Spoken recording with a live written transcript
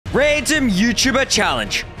Random YouTuber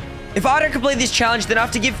challenge. If I don't complete this challenge, then I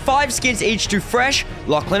have to give 5 skins each to Fresh,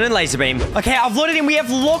 Lachlan, and Laserbeam. Okay, I've loaded in. We have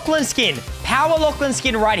Lachlan skin. Power Lachlan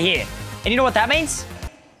skin right here. And you know what that means?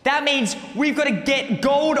 That means we've got to get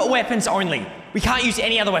gold weapons only. We can't use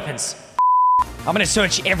any other weapons. I'm going to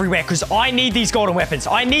search everywhere because I need these golden weapons.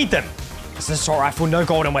 I need them. There's an assault rifle. No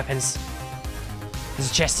golden weapons.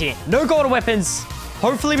 There's a chest here. No golden weapons.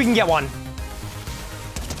 Hopefully we can get one.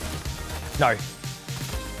 No.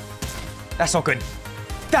 That's not good.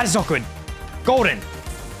 That is not good. Golden.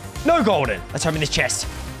 No golden. Let's open this chest.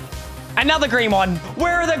 Another green one.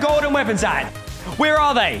 Where are the golden weapons at? Where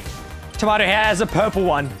are they? Tomato has a purple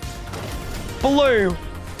one. Blue.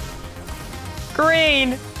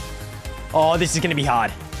 Green. Oh, this is going to be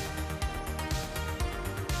hard.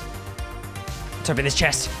 Let's open this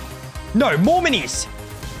chest. No, more minis.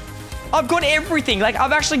 I've got everything. Like,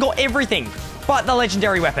 I've actually got everything but the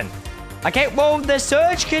legendary weapon. Okay, well, the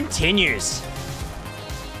search continues.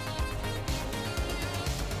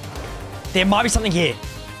 There might be something here.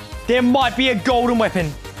 There might be a golden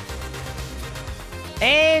weapon.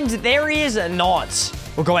 And there is not.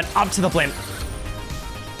 We're going up to the blimp.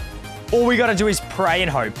 All we gotta do is pray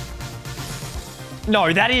and hope.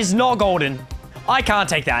 No, that is not golden. I can't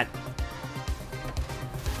take that.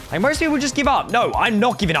 Like, most people just give up. No, I'm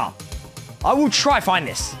not giving up. I will try find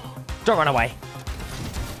this. Don't run away.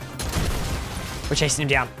 We're chasing him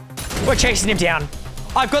down. We're chasing him down.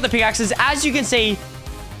 I've got the pickaxes, as you can see,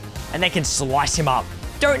 and they can slice him up.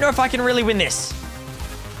 Don't know if I can really win this.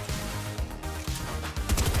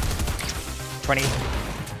 20.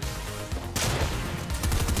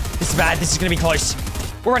 This is bad. This is going to be close.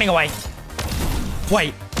 We're running away.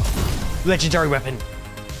 Wait. Legendary weapon.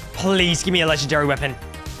 Please give me a legendary weapon.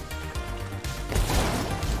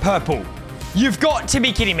 Purple. You've got to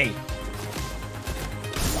be kidding me.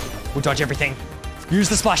 We'll dodge everything. Use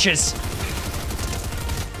the splashes.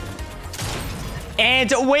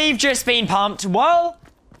 And we've just been pumped. Well,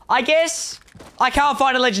 I guess I can't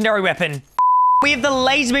find a legendary weapon. We have the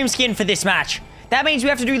Laserbeam skin for this match. That means we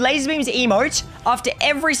have to do Laserbeam's emote after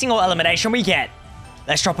every single elimination we get.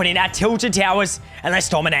 Let's drop it in at Tilted Towers and let's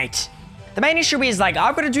dominate. The main issue is, like,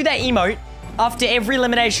 I've got to do that emote after every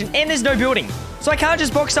elimination and there's no building. So I can't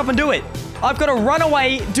just box up and do it. I've got to run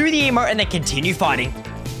away, do the emote, and then continue fighting.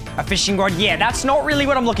 A fishing rod, yeah, that's not really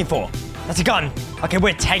what I'm looking for. That's a gun. Okay,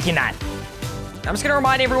 we're taking that. I'm just going to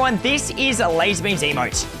remind everyone, this is a Laserbeam's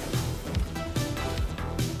emote.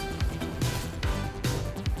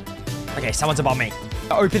 Okay, someone's above me.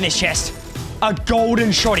 Open this chest. A golden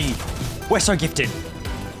shotty. We're so gifted.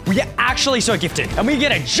 We are actually so gifted. And we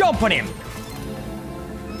get a jump on him.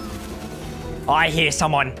 I hear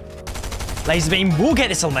someone. Laserbeam will get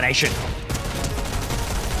this elimination.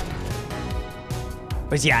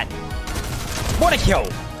 Where's he at? What a kill.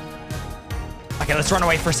 Okay, let's run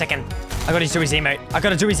away for a second. I gotta do his emote. I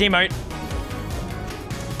gotta do his emote.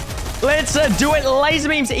 Let's do it.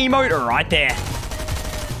 Laserbeam's emote right there.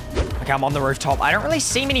 Okay, I'm on the rooftop. I don't really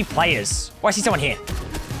see many players. Oh, I see someone here.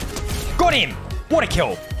 Got him. What a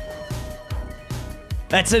kill.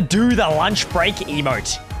 Let's do the lunch break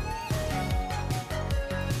emote.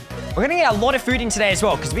 We're gonna get a lot of food in today as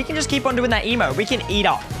well, because we can just keep on doing that emote. We can eat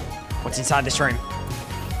up. What's inside this room?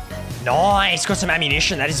 Nice. Got some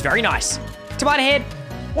ammunition. That is very nice. Tomato head.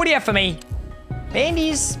 What do you have for me?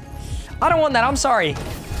 Bandies? I don't want that. I'm sorry.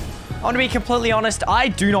 I want to be completely honest. I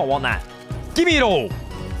do not want that. Give me it all.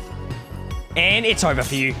 And it's over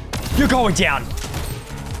for you. You're going down.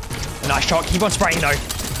 Nice shot. Keep on spraying, though.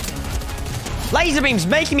 Laserbeam's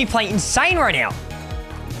making me play insane right now.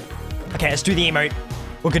 Okay, let's do the emote.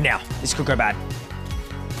 We're good now. This could go bad.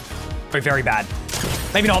 Very, very bad.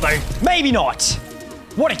 Maybe not, though. Maybe not.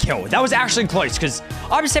 What a kill. That was actually close, because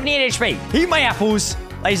I'm 78 HP. Eat my apples.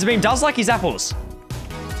 Laserbeam does like his apples.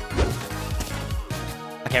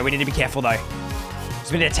 Okay, we need to be careful, though.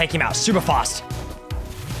 So we need to take him out super fast.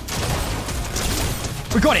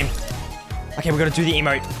 We got him. Okay, we got to do the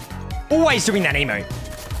emote. Always doing that emote.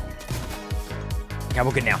 Okay,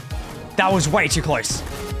 we're good now. That was way too close.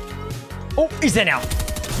 Oh, he's there now.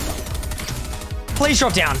 Please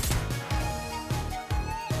drop down.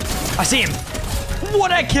 I see him.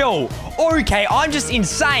 What a kill. Okay, I'm just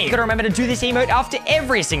insane. Gotta remember to do this emote after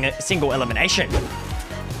every single elimination.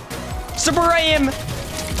 Spray him.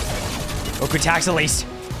 Oh, good tags at least.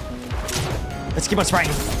 Let's keep on spraying.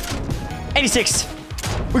 86.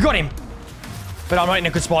 We got him. But I'm not in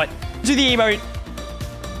a good spot. Do the emote.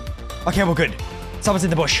 Okay, we're good. Someone's in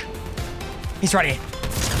the bush. He's right here.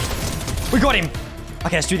 We got him.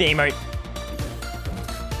 Okay, let's do the emote.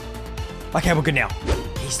 Okay, we're good now.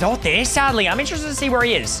 He's not there, sadly. I'm interested to see where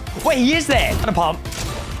he is. Wait, he is there. I'm gonna pump.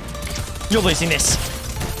 You're losing this.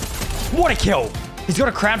 What a kill. He's got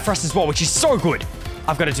a crown for us as well, which is so good.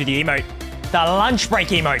 I've got to do the emote. The lunch break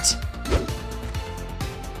emote.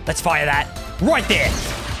 Let's fire that. Right there.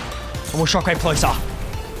 And we'll shockwave closer.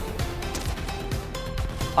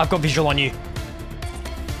 I've got visual on you.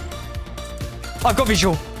 I've got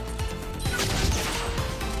visual.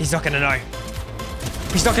 He's not going to know.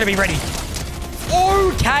 He's not going to be ready.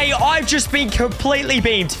 Okay, I've just been completely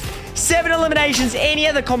beamed. 7 eliminations, any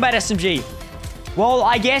other combat SMG. Well,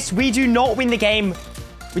 I guess we do not win the game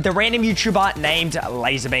with the random YouTuber named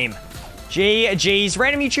Laserbeam. GG's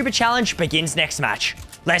random YouTuber challenge begins next match.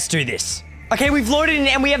 Let's do this. Okay, we've loaded in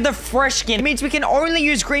and we have the fresh skin. It means we can only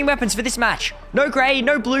use green weapons for this match. No gray,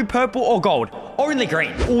 no blue, purple, or gold. Only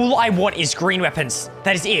green. All I want is green weapons.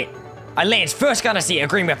 That is it. I land first gun I see, a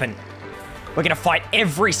green weapon. We're gonna fight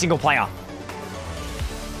every single player.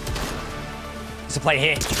 There's a player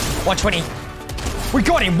here. 120. We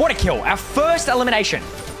got him. What a kill. Our first elimination.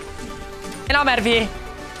 And I'm out of here.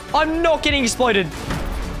 I'm not getting exploded.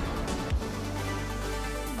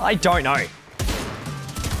 I don't know.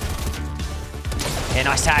 Yeah,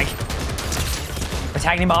 nice tag. We're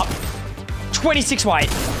tagging him up. 26 white.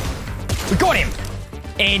 We got him.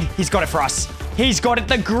 And he's got it for us. He's got it.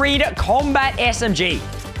 The green combat SMG.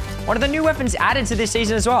 One of the new weapons added to this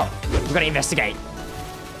season as well. We've got to investigate.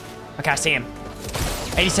 Okay, I see him.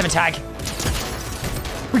 87 tag.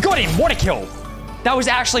 We got him. What a kill. That was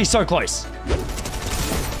actually so close.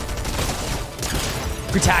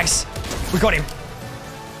 Good tags. We got him.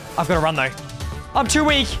 I've got to run, though. I'm too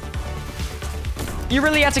weak. You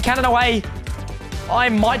really have to cannon away. I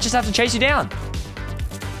might just have to chase you down.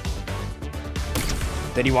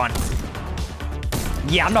 31.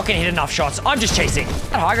 Yeah, I'm not going to hit enough shots. I'm just chasing.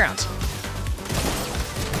 At high ground.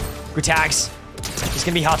 Good tags. It's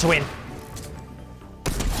going to be hard to win.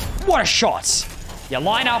 What a shot. You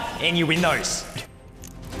line up and you win those.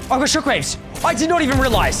 I've got shockwaves. I did not even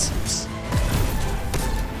realize.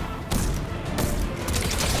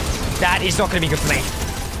 That is not going to be good for me.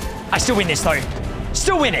 I still win this, though.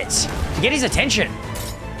 Still win it. To get his attention.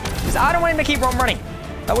 Because I don't want him to keep on running.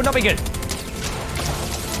 That would not be good.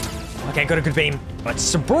 Okay, got a good beam. But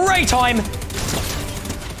spray time.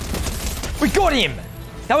 We got him.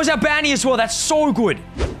 That was our bounty as well. That's so good.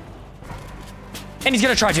 And he's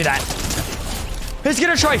going to try to do that. He's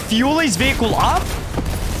going to try fuel his vehicle up.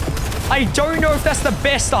 I don't know if that's the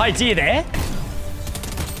best idea there.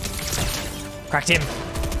 Cracked him.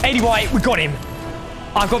 80 white. We got him.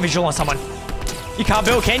 I've got visual on someone. You can't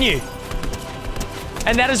build, can you?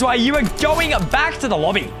 And that is why you are going back to the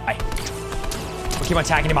lobby. Hey. We'll keep on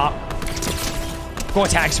tagging him up. 4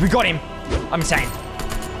 tags. We got him. I'm insane.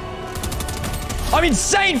 I'm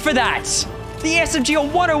insane for that. The SMG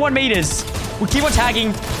on 101 meters. We'll keep on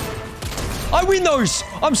tagging. I win those.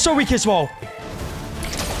 I'm so weak as well.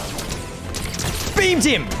 Beamed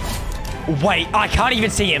him. Wait, I can't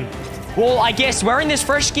even see him. Well, I guess wearing this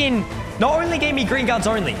fresh skin not only gave me green guns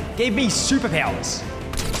only, gave me superpowers.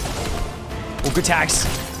 Oh, good tags.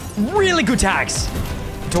 Really good tags.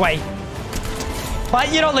 Get away.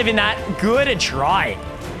 But you're not living that. Good try.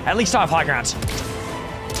 At least I have high ground.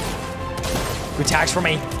 Good tags from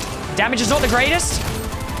me. Damage is not the greatest,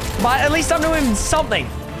 but at least I'm doing something.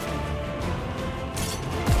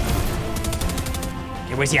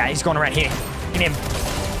 Okay, where's he at? He's gone around here. Get him.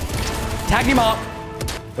 Tag him up.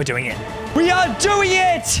 We're doing it. We are doing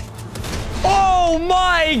it! Oh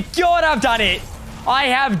my god, I've done it. I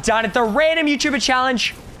have done it. The random YouTuber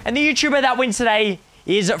challenge. And the YouTuber that wins today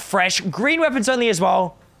is fresh. Green weapons only as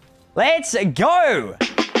well. Let's go.